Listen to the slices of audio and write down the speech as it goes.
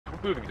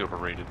Moving's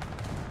overrated.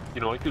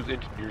 You know, like those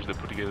engineers that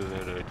put together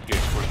that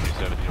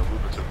TX-437, you know,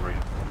 movement's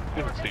overrated.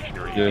 Get a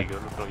stationary AT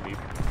gun, that's all you need.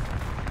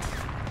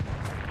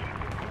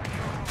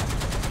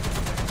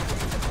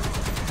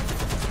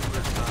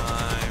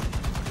 Overtime.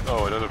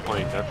 Oh, another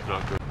plane, that's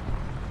not good.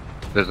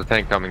 There's a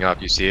tank coming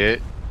up, you see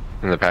it?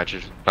 In the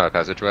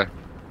passageway?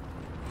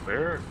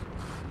 Where?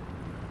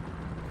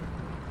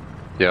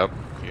 Yep.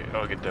 Yeah,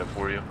 I'll get that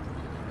for you.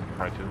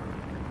 Try to.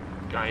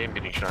 I am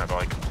getting shot by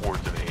like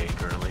hordes of AA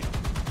currently.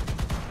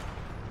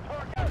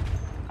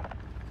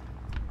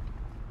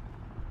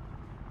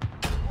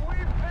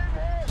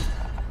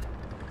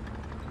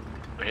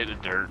 I hit the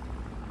dirt.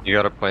 You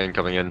got a plane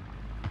coming in.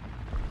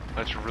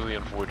 That's really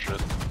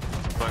unfortunate.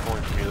 It's not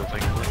going for me though,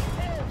 thankfully.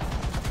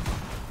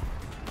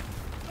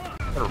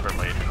 I don't remember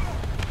my engine.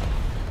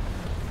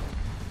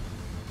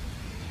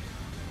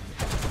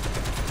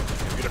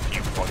 Yeah, we get a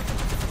few points.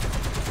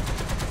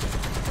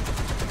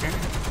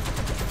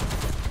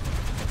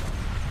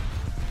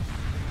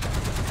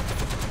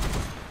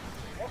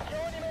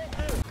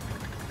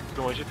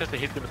 No, I just have to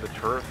hit them in the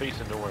turret face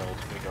and nowhere else,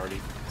 Guardy.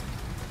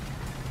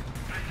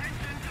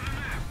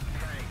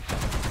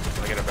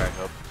 I gotta back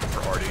up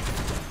for Artie.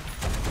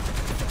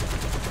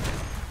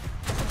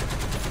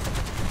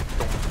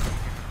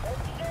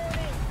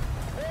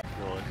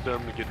 No, it's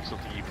time to get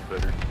something even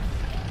better.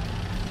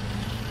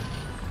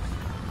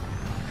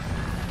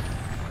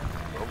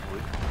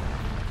 Probably.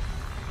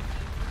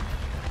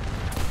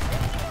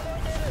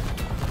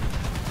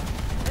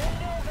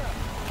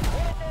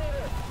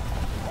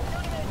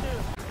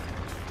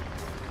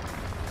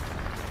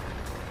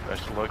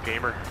 Best of luck,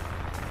 gamer.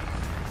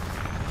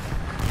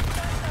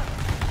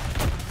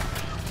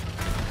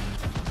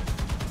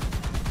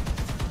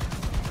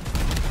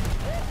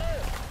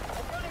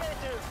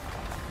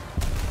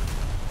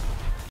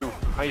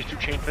 I used to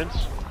chain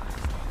fence.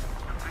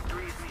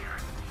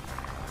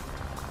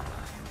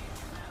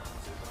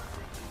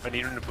 I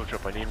need him to push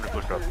up. I need him to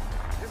push up.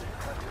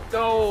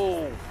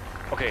 No!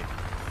 Okay.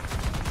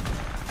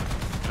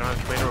 John,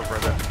 commander over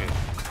at that. Okay.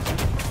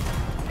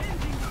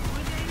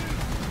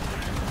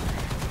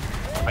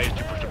 I used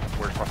to push up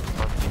before it's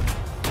possible.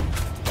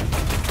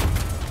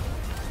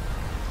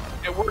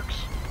 It works.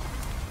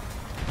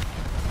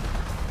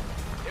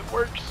 It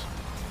works.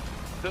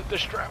 The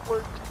strat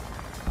worked.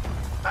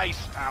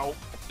 Nice. Ow.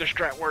 The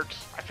strat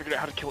works. I figured out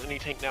how to kill any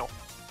tank now.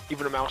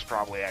 Even a mouse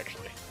probably,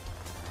 actually.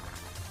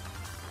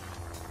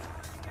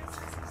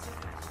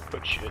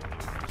 But shit.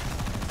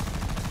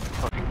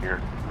 Fucking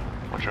here.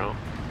 Watch out.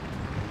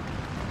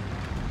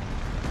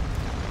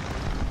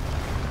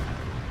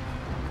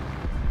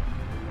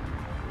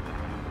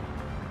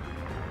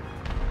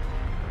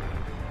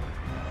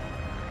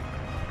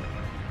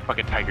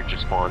 Fucking tiger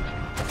just spawned.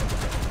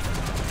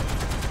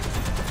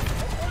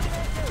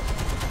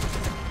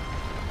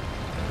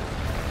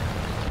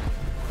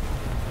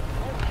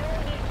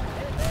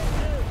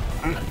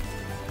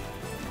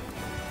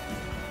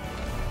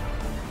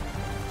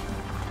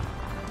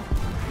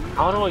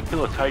 How do I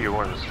kill a tiger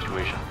one in this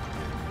situation?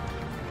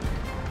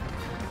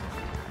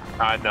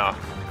 No.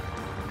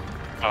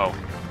 Oh.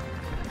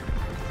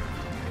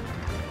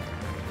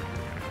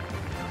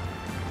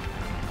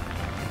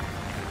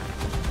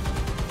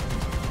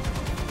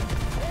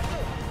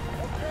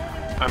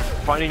 I'm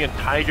fighting a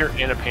tiger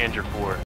and a Panzer IV.